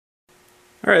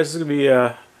Alright, this is going to be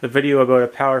a video about a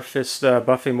Power Fist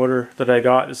buffing motor that I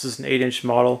got. This is an 8-inch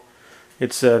model.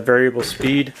 It's a variable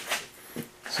speed,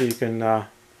 so you can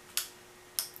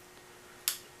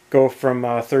go from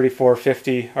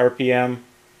 3450 RPM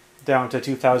down to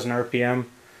 2000 RPM.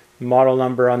 The model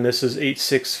number on this is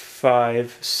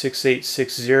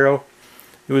 8656860.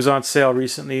 It was on sale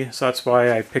recently, so that's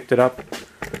why I picked it up.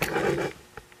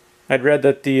 I'd read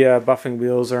that the buffing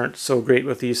wheels aren't so great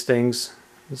with these things.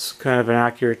 It's kind of an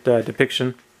accurate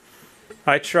depiction.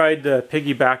 I tried to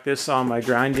piggyback this on my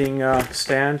grinding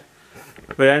stand,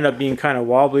 but it ended up being kind of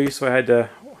wobbly, so I had to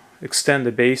extend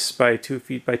the base by 2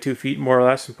 feet by 2 feet more or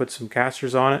less and put some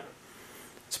casters on it.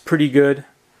 It's pretty good.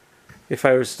 If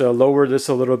I was to lower this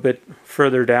a little bit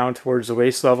further down towards the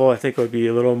waist level, I think it would be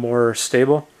a little more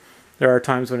stable. There are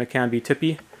times when it can be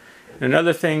tippy. And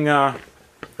another thing that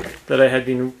I had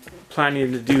been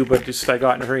planning to do, but just I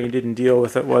got in a hurry and didn't deal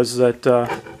with it, was that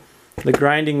the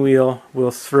grinding wheel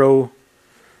will throw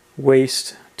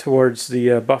waste towards the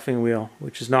buffing wheel,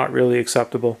 which is not really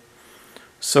acceptable.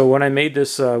 So when I made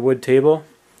this wood table,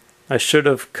 I should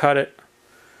have cut it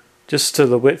just to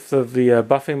the width of the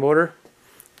buffing motor,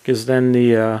 because then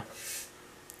the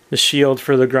shield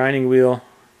for the grinding wheel,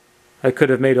 I could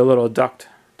have made a little duct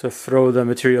to throw the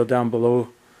material down below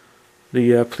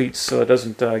the pleats so it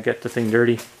doesn't get the thing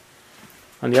dirty.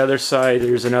 On the other side,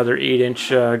 there's another 8-inch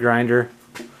grinder.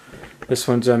 This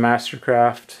one's a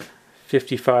Mastercraft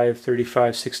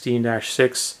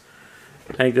 553516-6.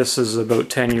 I think this is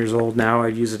about 10 years old now. I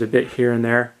use it a bit here and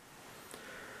there.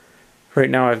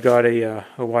 Right now I've got a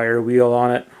wire wheel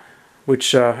on it,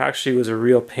 which actually was a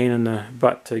real pain in the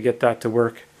butt to get that to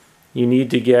work. You need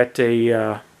to get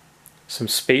some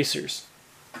spacers.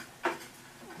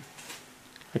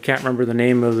 I can't remember the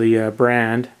name of the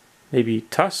brand. Maybe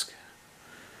Tusk?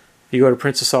 If you go to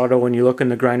Princess Auto, when you look in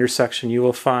the grinder section, you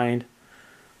will find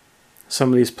some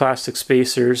of these plastic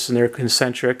spacers, and they're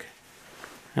concentric.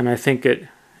 And I think it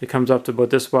comes up to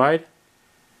about this wide.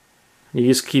 You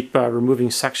just keep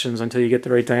removing sections until you get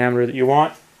the right diameter that you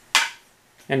want.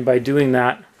 And by doing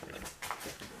that,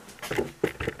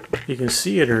 you can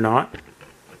see it or not.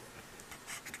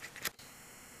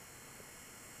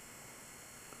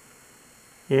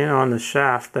 In on the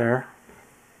shaft there.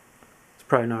 It's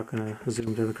probably not going to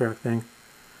zoom to the correct thing.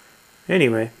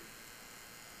 Anyway,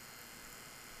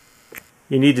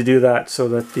 you need to do that so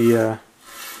that the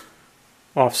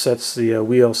offsets the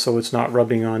wheel so it's not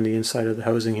rubbing on the inside of the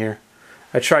housing here.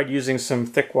 I tried using some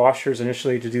thick washers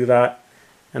initially to do that,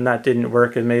 and that didn't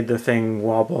work. It made the thing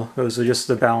wobble. It was just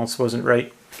the balance wasn't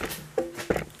right.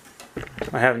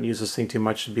 I haven't used this thing too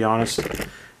much, to be honest.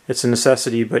 It's a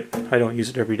necessity, but I don't use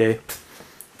it every day.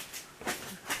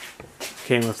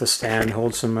 Came with a stand,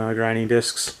 hold some grinding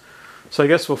discs. So I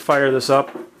guess we'll fire this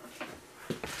up.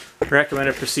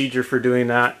 Recommended procedure for doing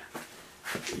that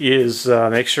is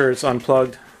make sure it's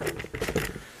unplugged.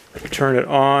 Turn it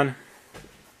on,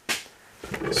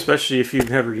 especially if you've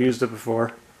never used it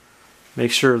before.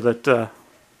 Make sure that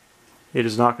it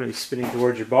is not going to be spinning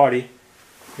towards your body.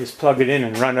 Just plug it in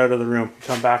and run out of the room.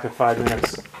 Come back in 5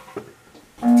 minutes.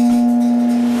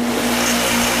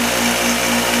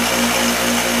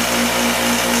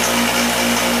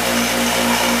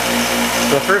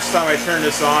 So the first time I turned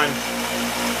this on,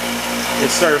 it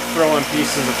started throwing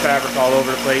pieces of fabric all over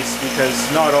the place because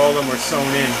not all of them were sewn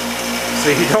in.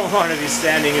 So you don't want to be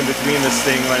standing in between this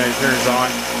thing when it turns on.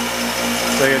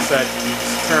 So like I said, you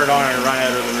just turn it on and run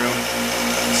out of the room.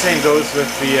 The same goes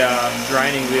with the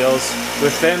grinding wheels.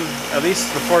 With them, at least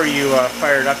before you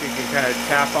fire it up, you can kind of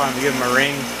tap on them, give them a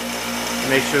ring to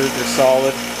make sure that they're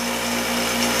solid.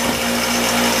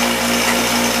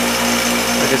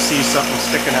 I can see something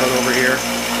sticking out over here.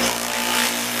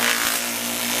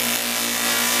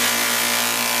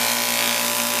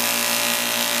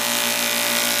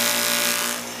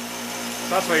 So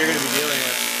that's what you're going to be dealing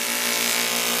with.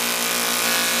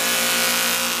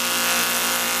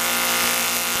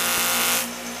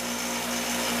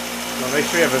 So make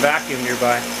sure you have a vacuum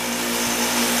nearby.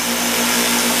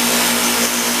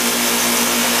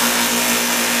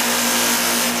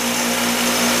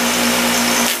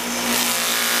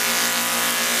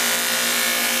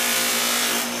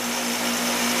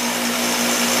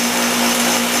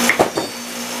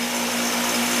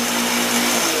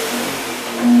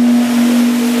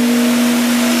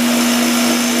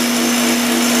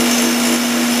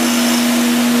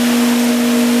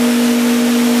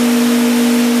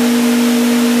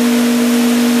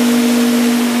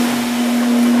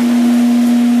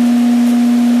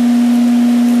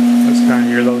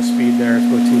 Your low speed there, it's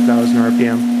about 2000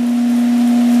 RPM.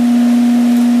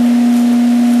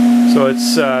 So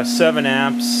it's 7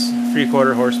 amps,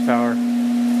 3/4 horsepower.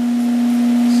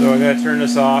 So I'm going to turn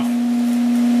this off.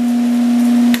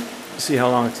 See how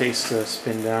long it takes to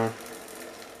spin down.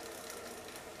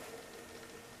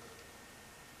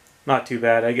 Not too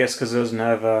bad, I guess, because it doesn't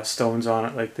have stones on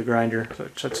it like the grinder, so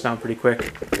it shuts down pretty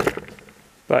quick.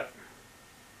 But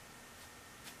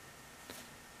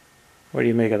what do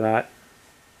you make of that?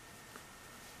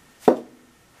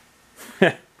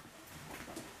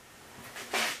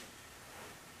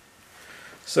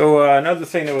 So another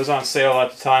thing that was on sale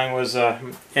at the time was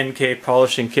Enkay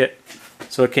polishing kit.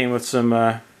 So it came with some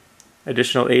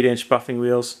additional 8-inch buffing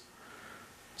wheels.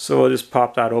 So we'll just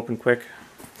pop that open quick.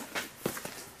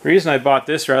 The reason I bought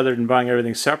this rather than buying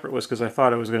everything separate was because I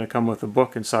thought it was going to come with a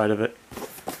book inside of it.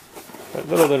 But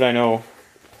little did I know,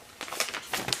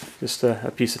 just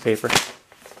a piece of paper.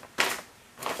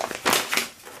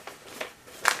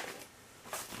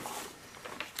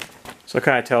 So it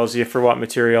kind of tells you for what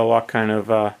material, what kind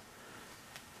of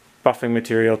buffing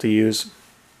material to use.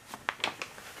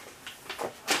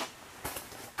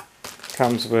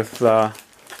 Comes with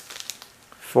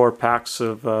 4 packs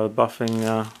of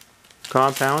buffing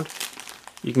compound.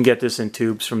 You can get this in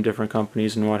tubes from different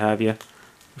companies and what have you.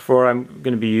 Before I'm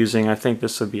going to be using, I think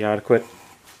this would be adequate.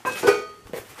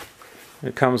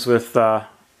 It comes with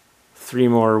 3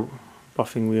 more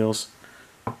buffing wheels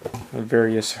of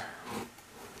various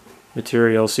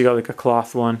materials. So you got like a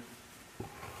cloth one,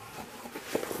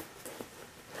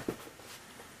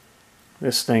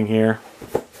 this thing here,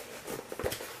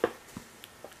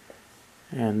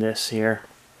 and this here.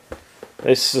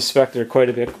 I suspect they're quite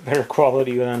a bit better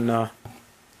quality than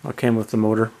what came with the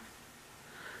motor.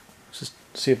 Just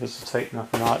see if it's tight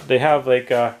enough or not. They have like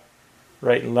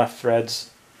right and left threads.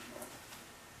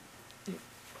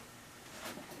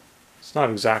 It's not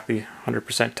exactly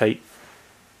 100% tight.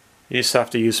 You just have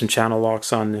to use some channel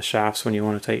locks on the shafts when you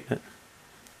want to tighten it.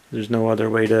 There's no other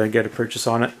way to get a purchase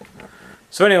on it.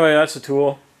 So anyway, that's the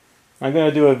tool. I'm going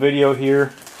to do a video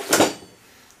here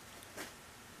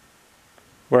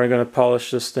where I'm going to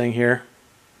polish this thing here.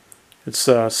 It's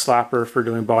a slapper for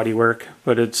doing body work,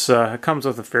 but it comes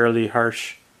with a fairly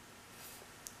harsh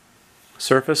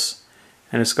surface,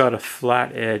 and it's got a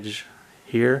flat edge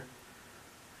here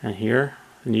and here,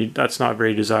 and that's not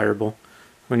very desirable.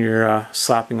 When you're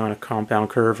slapping on a compound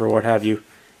curve or what have you,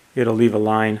 it'll leave a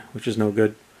line, which is no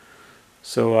good.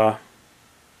 So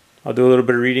I'll do a little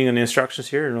bit of reading on the instructions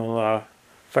here, and I'll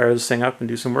fire this thing up and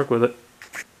do some work with it.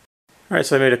 Alright,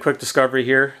 so I made a quick discovery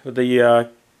here. The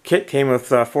kit came with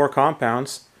 4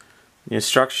 compounds. The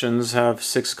instructions have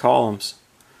 6 columns.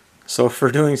 So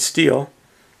for doing steel,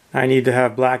 I need to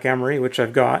have black emery, which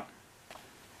I've got.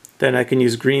 Then I can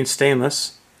use green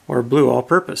stainless or blue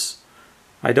all-purpose.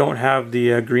 I don't have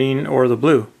the green or the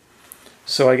blue,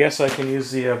 so I guess I can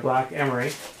use the black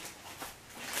emery.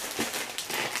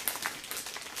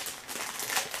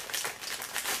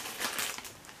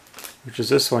 Which is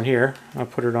this one here. I'll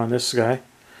put it on this guy.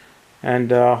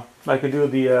 And I can do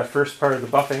the first part of the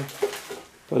buffing,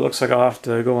 but it looks like I'll have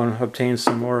to go and obtain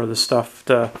some more of the stuff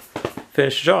to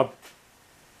finish the job.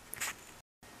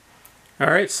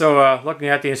 Alright, so looking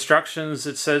at the instructions,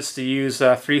 it says to use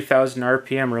 3000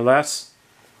 RPM or less.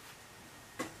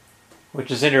 Which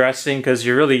is interesting because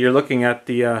you're looking at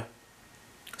the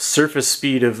surface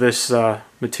speed of this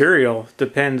material.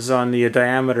 Depends on the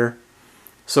diameter.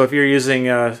 So if you're using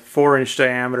a 4-inch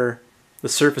diameter, the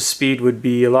surface speed would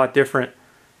be a lot different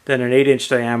than an 8-inch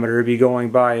diameter. It'd be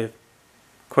going by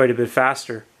quite a bit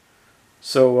faster.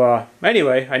 So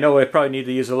anyway, I know I probably need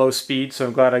to use a low speed, so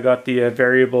I'm glad I got the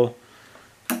variable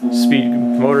speed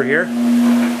motor here.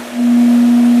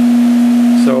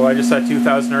 So I just at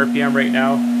 2000 RPM right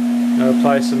now. I'm going to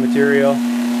apply some material,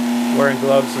 wearing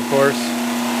gloves of course.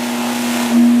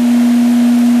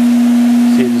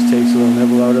 See, it just takes a little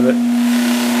nibble out of it.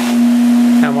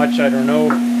 How much, I don't know.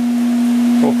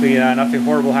 Hopefully nothing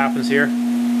horrible happens here.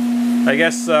 I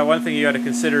guess one thing you got to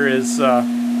consider is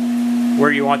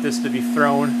where you want this to be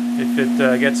thrown if it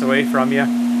gets away from you.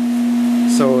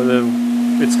 So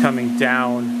it's coming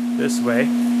down this way.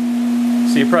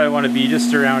 So you probably want to be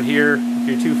just around here. If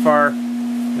you're too far,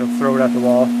 you'll throw it at the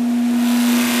wall.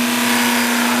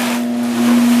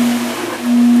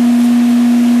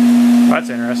 That's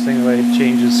interesting, the way it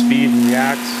changes speed and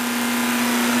reacts.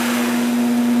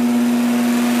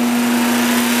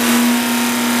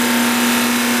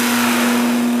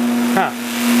 Huh.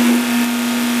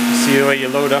 See the way you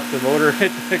load up the motor,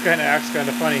 it kind of acts kind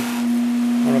of funny.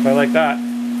 I don't know if I like that.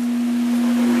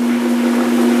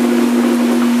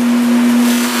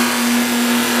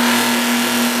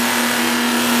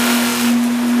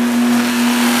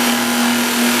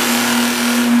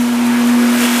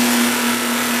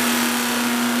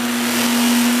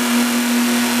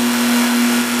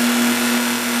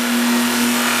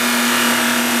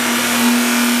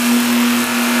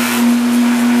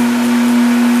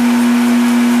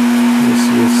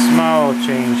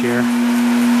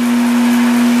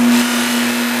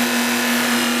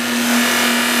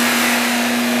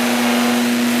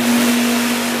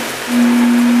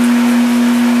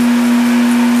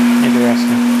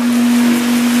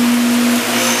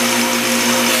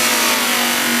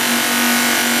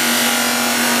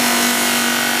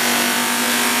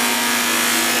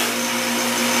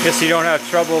 Guess you don't have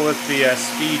trouble with the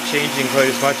speed changing quite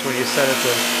as much when you set it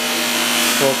to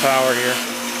full power here.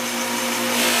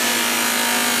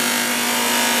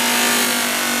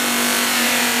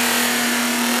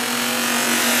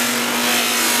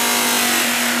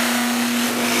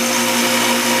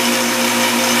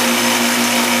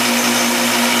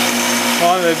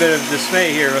 Well, I'm in a bit of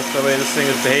dismay here with the way this thing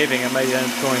is behaving. I might end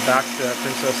up going back to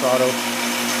Princess Auto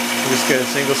and just get a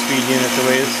single speed unit. The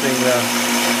way this thing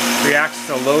reacts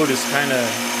to load is kind of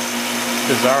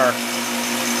bizarre.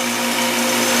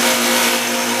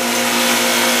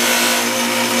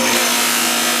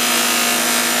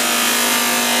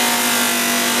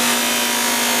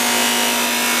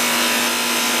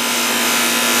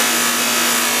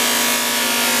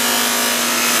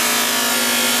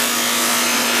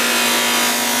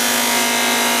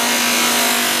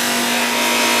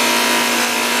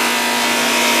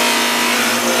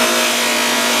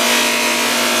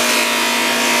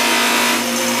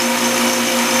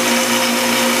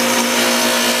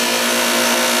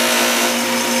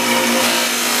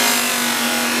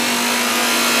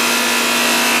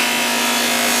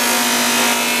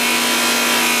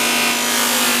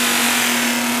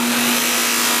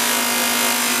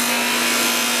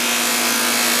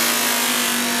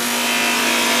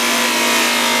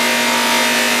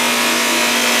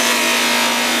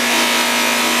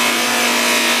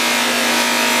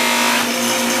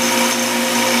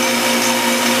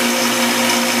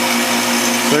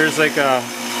 So there's like a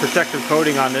protective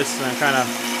coating on this, and I'm kind of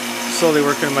slowly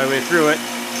working my way through it.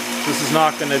 This is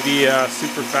not going to be a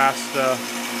super fast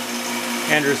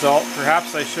end result.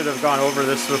 Perhaps I should have gone over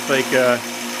this with like a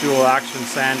dual action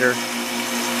sander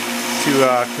to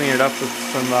clean it up with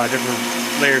some different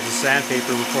layers of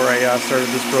sandpaper before I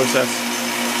started this process.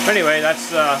 But anyway,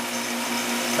 that's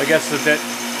I guess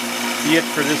be it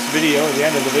for this video, the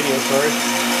end of the video, sorry.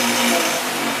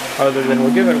 Other than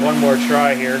we'll give it one more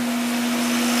try here.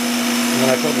 And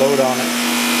then I put load on it.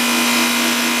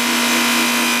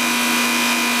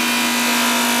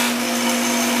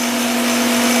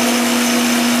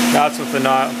 That's with the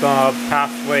knob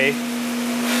halfway.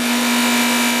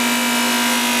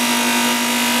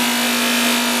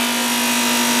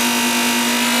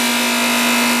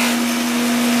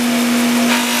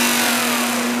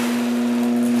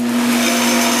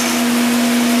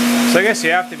 So I guess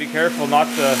you have to be careful not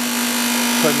to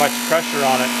put much pressure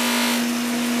on it.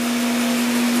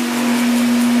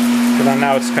 But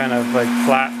now it's kind of like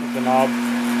flat with the knob.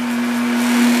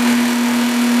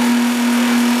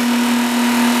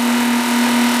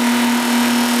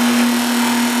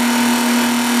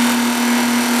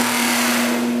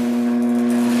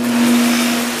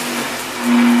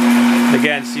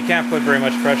 Again, so you can't put very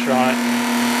much pressure on it.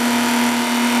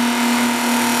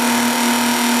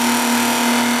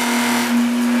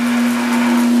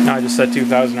 Now I just set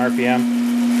 2,000 RPM.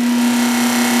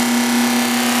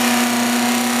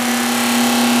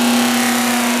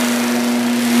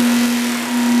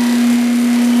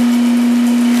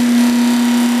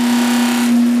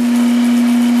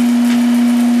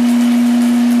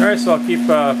 Alright, so I'll keep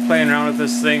playing around with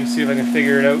this thing, see if I can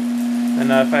figure it out.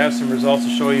 And if I have some results to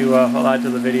show you, I'll add to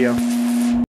the video.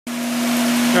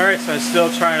 Alright, so I'm still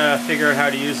trying to figure out how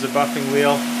to use the buffing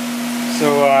wheel.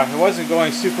 So it wasn't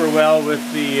going super well with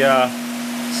the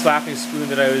slapping spoon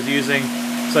that I was using.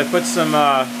 So I put some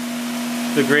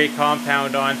the gray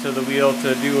compound onto the wheel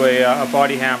to do a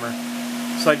body hammer.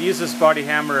 So I'd use this body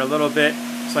hammer a little bit,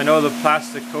 so I know the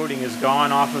plastic coating is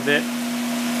gone off of it.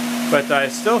 But I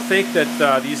still think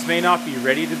that these may not be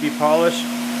ready to be polished.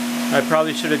 I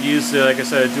probably should have used, like I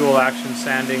said, a dual action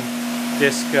sanding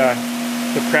disc to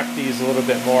prep these a little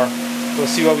bit more. We'll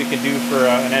see what we can do for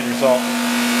an end result.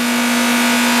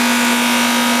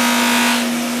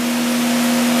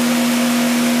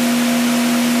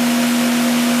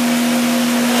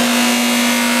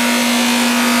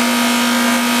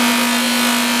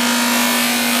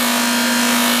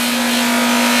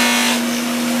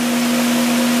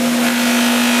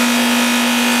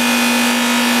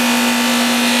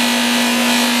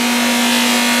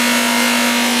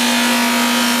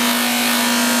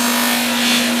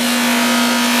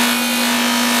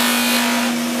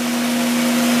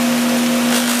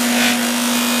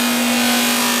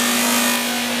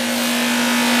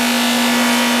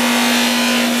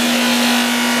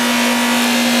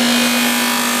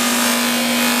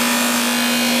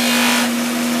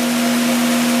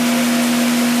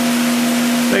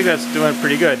 I think that's doing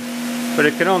pretty good, but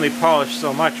it can only polish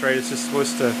so much, right? It's just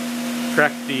supposed to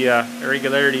correct the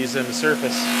irregularities in the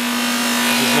surface.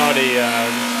 This is not a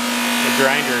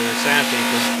grinder or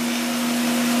sandpaper.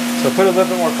 So put a little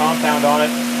bit more compound on it,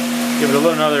 give it a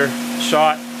little another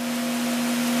shot,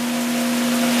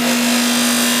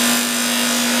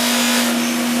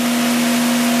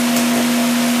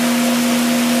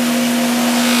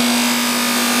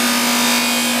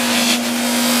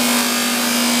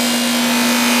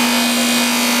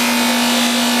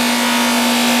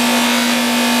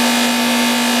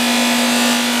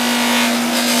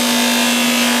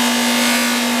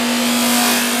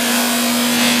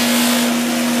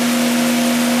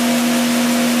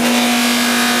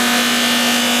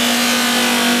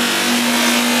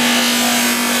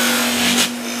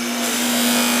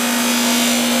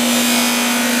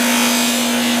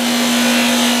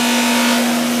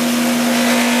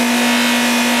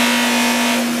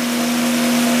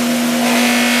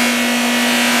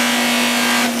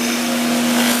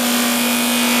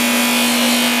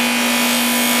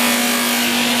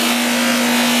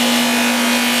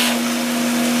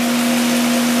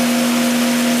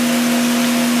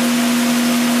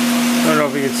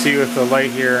 see with the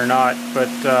light here or not, but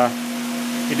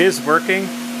it is working,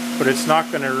 but it's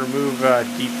not going to remove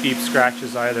deep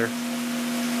scratches either.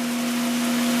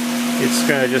 It's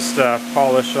going to just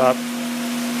polish up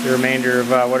the remainder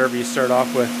of whatever you start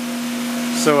off with.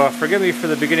 So forgive me for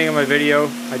the beginning of my video.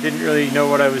 I didn't really know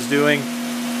what I was doing,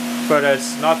 but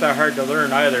it's not that hard to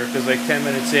learn either, because like 10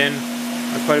 minutes in,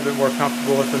 I'm quite a bit more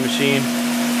comfortable with the machine.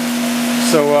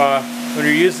 So when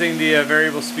you're using the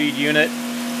variable speed unit,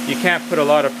 you can't put a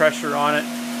lot of pressure on it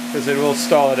because it will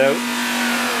stall it out.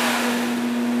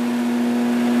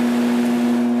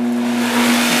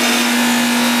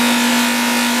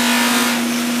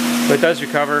 But it does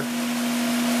recover.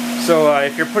 So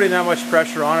if you're putting that much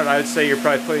pressure on it, I would say you're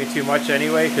probably putting too much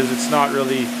anyway, because it's not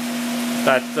really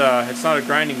that, it's not a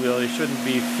grinding wheel. You shouldn't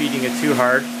be feeding it too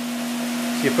hard.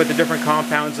 So you put the different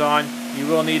compounds on. You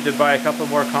will need to buy a couple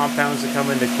more compounds to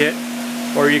come in the kit,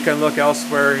 or you can look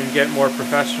elsewhere and get more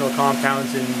professional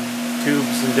compounds in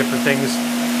tubes and different things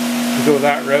to go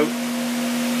that route.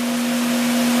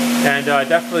 And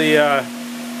definitely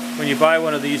when you buy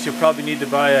one of these, you'll probably need to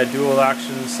buy a dual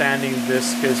action sanding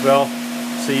disc as well,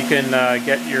 so you can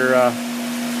get your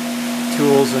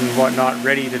tools and whatnot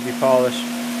ready to be polished.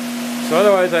 So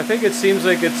otherwise, I think it seems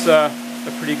like it's a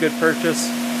pretty good purchase.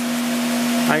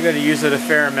 I'm going to use it a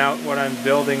fair amount when I'm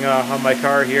building on my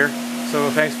car here. So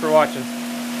thanks for watching.